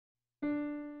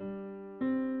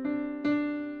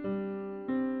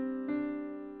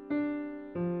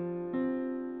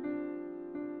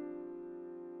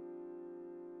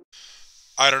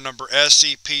Item Number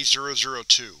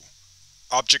SCP-002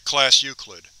 Object Class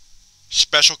Euclid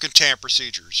Special Containment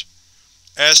Procedures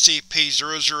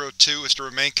SCP-002 is to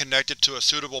remain connected to a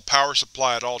suitable power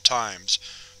supply at all times,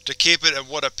 to keep it in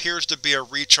what appears to be a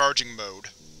recharging mode.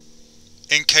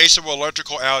 In case of an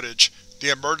electrical outage,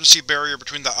 the emergency barrier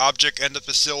between the object and the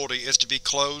facility is to be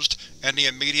closed and the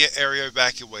immediate area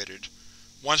evacuated.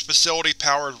 Once facility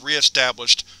power is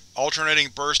re-established, alternating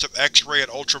bursts of X-ray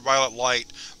and ultraviolet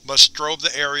light must strobe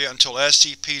the area until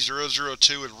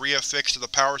SCP-002 is re-affixed to the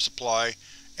power supply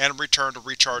and returned to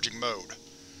recharging mode.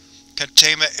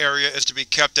 Containment area is to be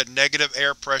kept at negative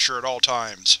air pressure at all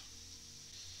times.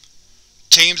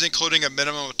 Teams including a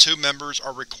minimum of 2 members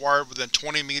are required within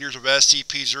 20 meters of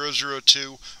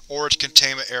SCP-002 or its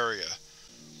containment area.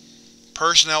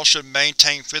 Personnel should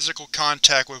maintain physical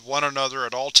contact with one another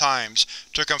at all times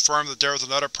to confirm that there is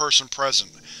another person present,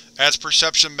 as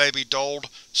perception may be dulled,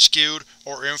 skewed,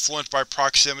 or influenced by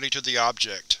proximity to the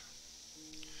object.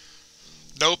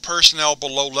 No personnel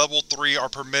below Level 3 are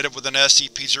permitted within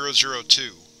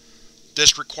SCP-002.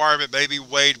 This requirement may be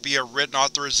waived via written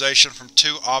authorization from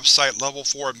 2 off-site Level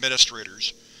 4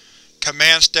 administrators.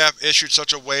 Command staff issued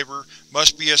such a waiver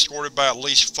must be escorted by at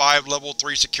least 5 Level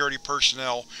 3 security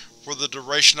personnel for the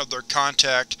duration of their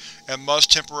contact and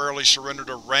must temporarily surrender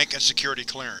their rank and security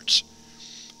clearance.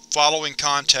 Following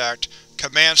contact,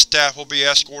 command staff will be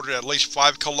escorted at least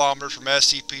 5 km from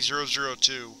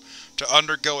SCP-002 to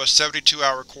undergo a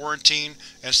 72-hour quarantine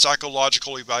and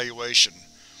psychological evaluation.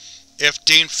 If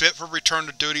deemed fit for return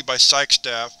to duty by Psych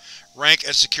staff, rank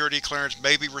and security clearance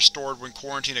may be restored when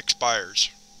quarantine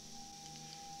expires.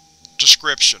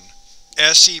 Description: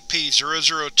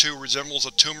 SCP-002 resembles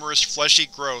a tumorous, fleshy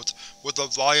growth with a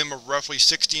volume of roughly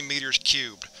 60 meters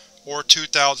cubed, or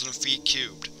 2,000 feet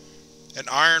cubed. An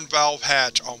iron valve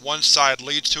hatch on one side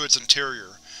leads to its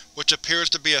interior, which appears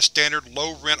to be a standard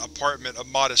low-rent apartment of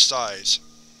modest size.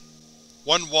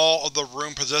 One wall of the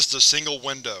room possesses a single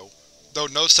window, though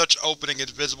no such opening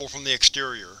is visible from the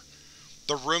exterior.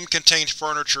 The room contains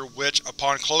furniture which,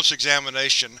 upon close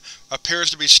examination, appears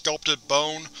to be sculpted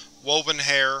bone, woven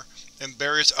hair, and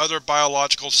various other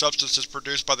biological substances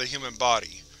produced by the human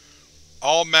body.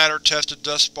 All matter tested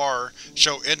thus far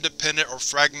show independent or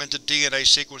fragmented DNA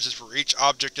sequences for each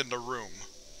object in the room.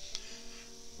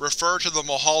 Refer to the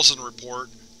Mulhausen Report,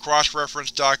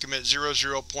 cross-reference document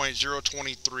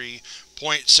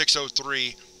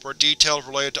 00.023.603 for details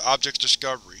related to object's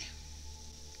discovery.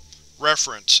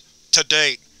 Reference: To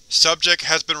date, subject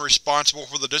has been responsible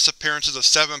for the disappearances of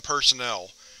 7 personnel.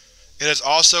 It has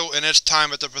also, in its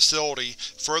time at the facility,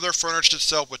 further furnished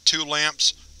itself with 2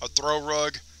 lamps, a throw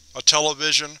rug, a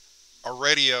television, a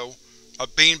radio, a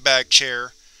beanbag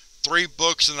chair, 3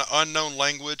 books in an unknown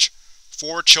language,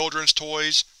 4 children's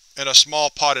toys, and a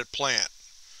small potted plant.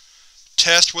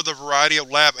 Tests with a variety of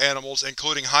lab animals,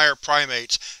 including higher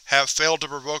primates, have failed to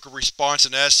provoke a response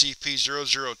in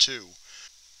SCP-002.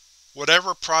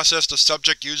 Whatever process the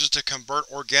subject uses to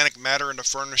convert organic matter into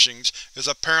furnishings is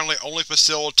apparently only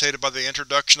facilitated by the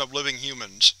introduction of living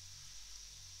humans.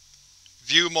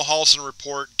 View Mulhausen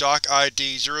Report, Doc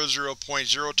ID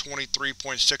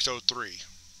 00.023.603.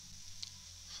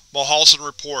 Mulhausen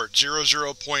Report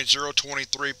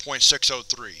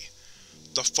 00.023.603.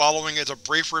 The following is a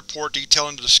brief report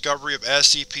detailing the discovery of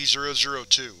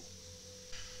SCP-002.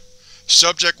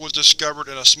 Subject was discovered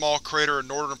in a small crater in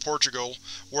northern Portugal,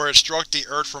 where it struck the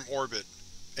Earth from orbit.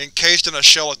 Encased in a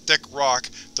shell of thick rock,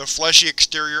 the fleshy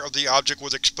exterior of the object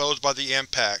was exposed by the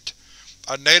impact.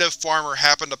 A native farmer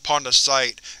happened upon the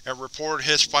site and reported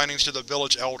his findings to the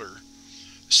village elder.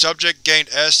 Subject gained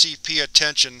SCP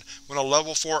attention when a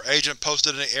Level 4 agent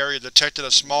posted in the area detected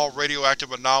a small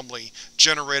radioactive anomaly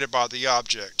generated by the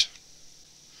object.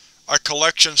 A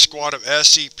collection squad of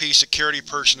SCP security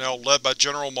personnel led by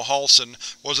General Mulhausen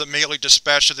was immediately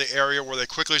dispatched to the area, where they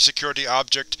quickly secured the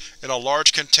object in a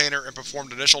large container and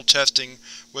performed initial testing,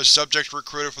 with subjects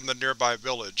recruited from the nearby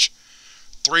village.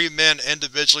 3 men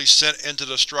individually sent into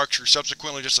the structure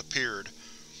subsequently disappeared.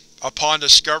 Upon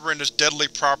discovering this deadly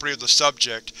property of the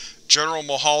subject, General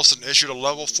Mulhausen issued a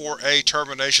Level 4A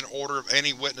termination order of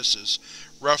any witnesses,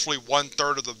 roughly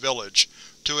 1/3 of the village,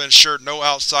 to ensure no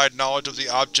outside knowledge of the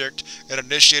object, and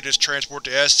initiated its transport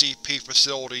to SCP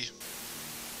facility.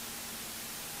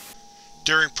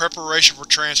 During preparation for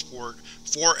transport,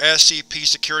 4 SCP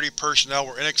security personnel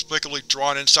were inexplicably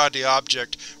drawn inside the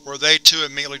object, where they too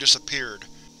immediately disappeared.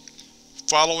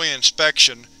 Following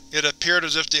inspection, it appeared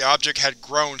as if the object had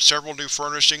grown several new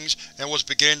furnishings and was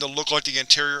beginning to look like the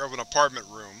interior of an apartment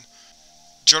room.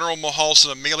 General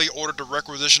Mahalson immediately ordered the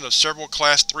requisition of several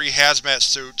Class 3 hazmat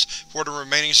suits for the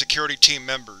remaining security team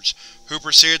members, who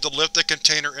proceeded to lift the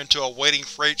container into a waiting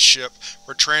freight ship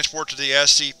for transport to the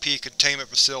SCP containment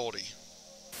facility.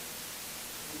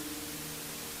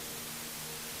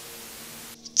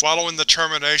 Following the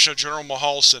termination of General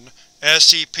Mahalson,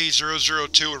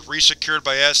 SCP-002 was resecured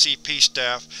by SCP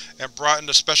staff and brought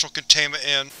into Special Containment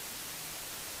N,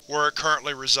 where it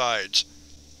currently resides.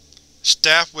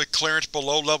 Staff with clearance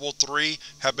below Level 3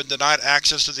 have been denied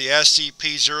access to the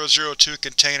SCP-002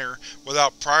 container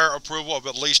without prior approval of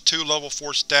at least 2 Level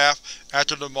 4 staff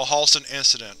after the Mahalson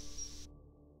incident.